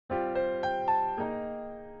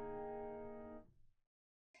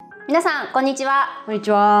皆さんこんにちは。こんに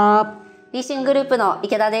ちは。リーシンググループの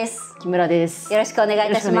池田です。木村です。よろしくお願い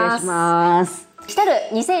いたします。来たる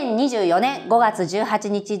2024年5月18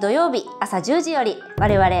日土曜日朝10時より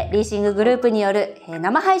我々リーシンググループによる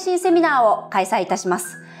生配信セミナーを開催いたしま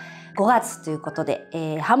す。5月ということ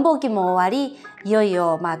で、繁忙期も終わり、いよい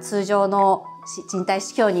よ通常の賃貸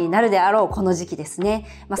市況になるであろうこの時期ですね。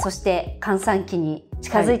そして閑散期に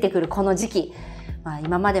近づいてくるこの時期。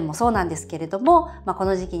今までもそうなんですけれども、こ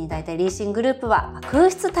の時期にだいたいリーシンググループは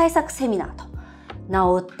空室対策セミナーと名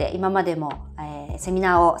を打って今までも、セミ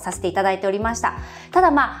ナーをさせていただいておりました。た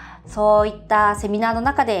だそういったセミナーの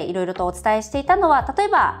中でいろいろとお伝えしていたのは、例え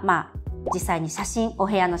ば実際に写真、お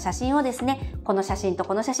部屋の写真をですね、この写真と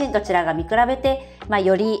この写真どちらが見比べて、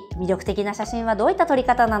より魅力的な写真はどういった撮り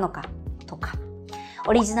方なのかとか、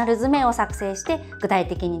オリジナル図面を作成して具体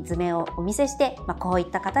的に図面をお見せして、こういっ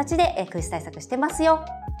た形で空室対策してますよ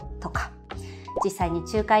とか、実際に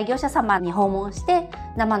仲介業者様に訪問して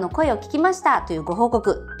生の声を聞きましたというご報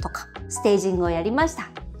告とか、ステージングをやりました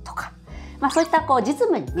とか、そういった実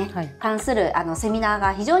務にね、関するセミナー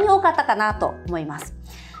が非常に多かったかなと思います。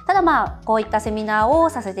ただこういったセミナーを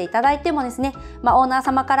させていただいてもですね、オーナー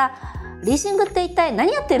様からリーシングって一体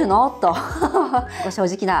何やってるのとご正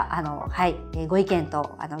直なご意見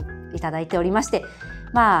といただいておりまして、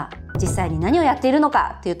実際に何をやっているの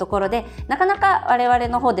かというところで、なかなか我々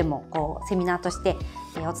の方でもセミナーとして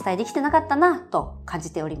お伝えできてなかったなと感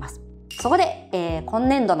じております。そこで、今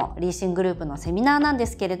年度のリーシンググループのセミナーなんで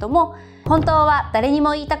すけれども、本当は誰に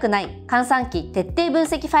も言いたくない閑散期徹底分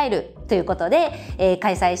析ファイルということで、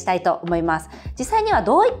開催したいと思います。実際には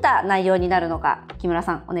どういった内容になるのか、木村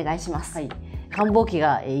さんお願いします。繁忙期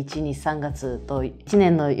が1、2、3月と1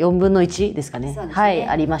年の4分の1ですかね。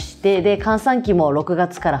ありまして、で閑散期も6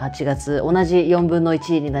月から8月同じ4分の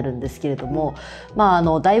1になるんですけれども、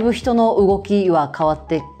だいぶ人の動きは変わっ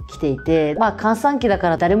てきていて、閑散期だか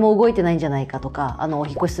ら誰も動いてないんじゃないかとか、お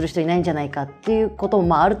引っ越しする人いないんじゃないかっていうこと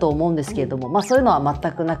もあると思うんですけれども、そういうのは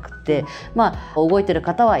全くなくて、動いてる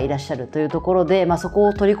方はいらっしゃるというところで、そこ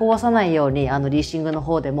を取り壊さないようにリーシングの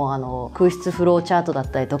方でも空室フローチャートだ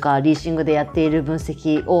ったりとか、リーシングでやっている分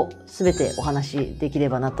析を全てお話しできれ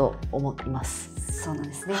ばなと思います。そうなん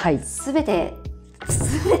ですね。全て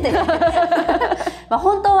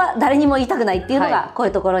本当は誰にも言いたくないっていうのがこうい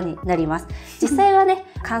うところになります。実際はね、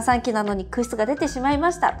閑散期なのに空室が出てしまい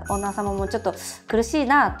ました。オーナー様もちょっと苦しい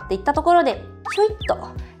なっていったところで、ひょいっと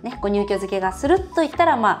ね、ご入居付けがスルッといった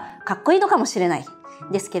らかっこいいのかもしれない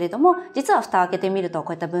ですけれども、実は蓋を開けてみると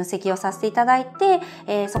こういった分析をさせていただい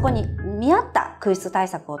て、そこに見合った空室対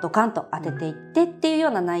策をドカンと当てていってっていうよ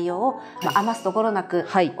うな内容を、余すところなく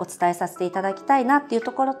お伝えさせていただきたいなっていう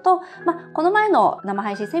ところと、この前の生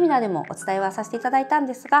配信セミナーでもお伝えはさせていただいたん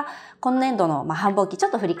ですが、今年度の繁忙期ちょ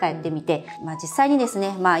っと振り返ってみて、実際にです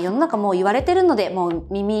ね、世の中もう言われてるのでもう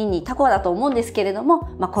耳にタコだと思うんですけれども、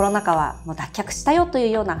コロナ禍はもう脱却したよという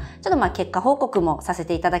ようなちょっと結果報告もさせ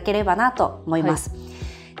ていただければなと思います。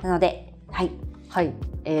なので、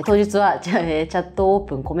当日はチャットオー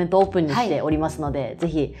プン、コメントオープンにしておりますので、ぜ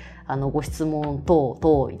ひご質問等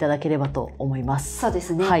々いただければと思います。そうで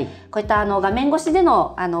すね。こういった画面越しで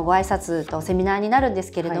のご挨拶とセミナーになるんで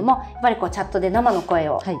すけれども、やっぱりチャットで生の声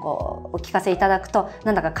をお聞かせいただくと、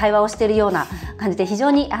なんだか会話をしているような感じで非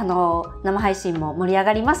常に生配信も盛り上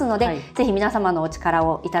がりますので、ぜひ皆様のお力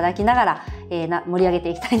をいただきながら、盛り上げて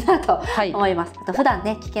いきたいなと思います。あと普段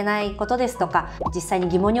ね、聞けないことですとか、実際に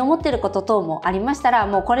疑問に思っていること等もありましたら、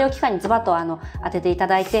もうこれを機会にズバッと当てていた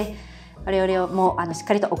だいて、我々もしっ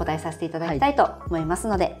かりとお答えさせていただきたいと思います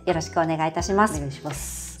ので、よろしくお願いいたします。お願いしま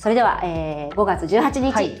す。それでは、5月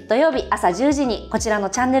18日、土曜日朝10時にこちら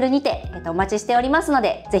のチャンネルにて、お待ちしておりますの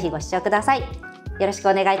で、ぜひご視聴ください。よろしく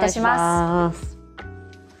お願いいたします。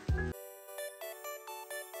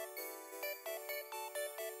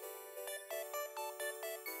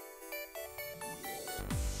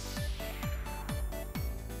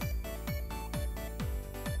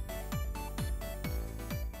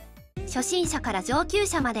初心者から上級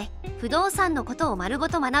者まで不動産のことを丸ご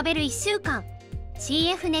と学べる1週間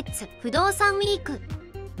CF ネッツ不動産WEEK。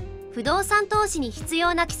不動産投資に必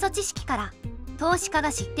要な基礎知識から投資家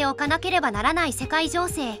が知っておかなければならない世界情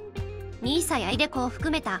勢、NISA やiDeCoを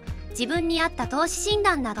含めた自分に合った投資診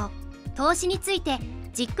断など、投資について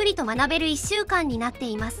じっくりと学べる1週間になって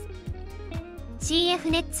います。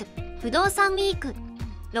 CF ネッツ不動産WEEK、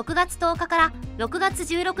 6月10日から6月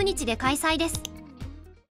16日で開催です。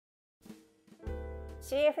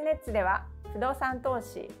CF ネッツでは不動産投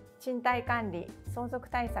資、賃貸管理、相続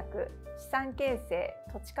対策、資産形成、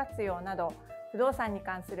土地活用など不動産に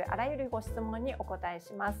関するあらゆるご質問にお答え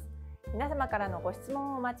します。皆様からのご質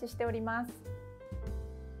問をお待ちしております。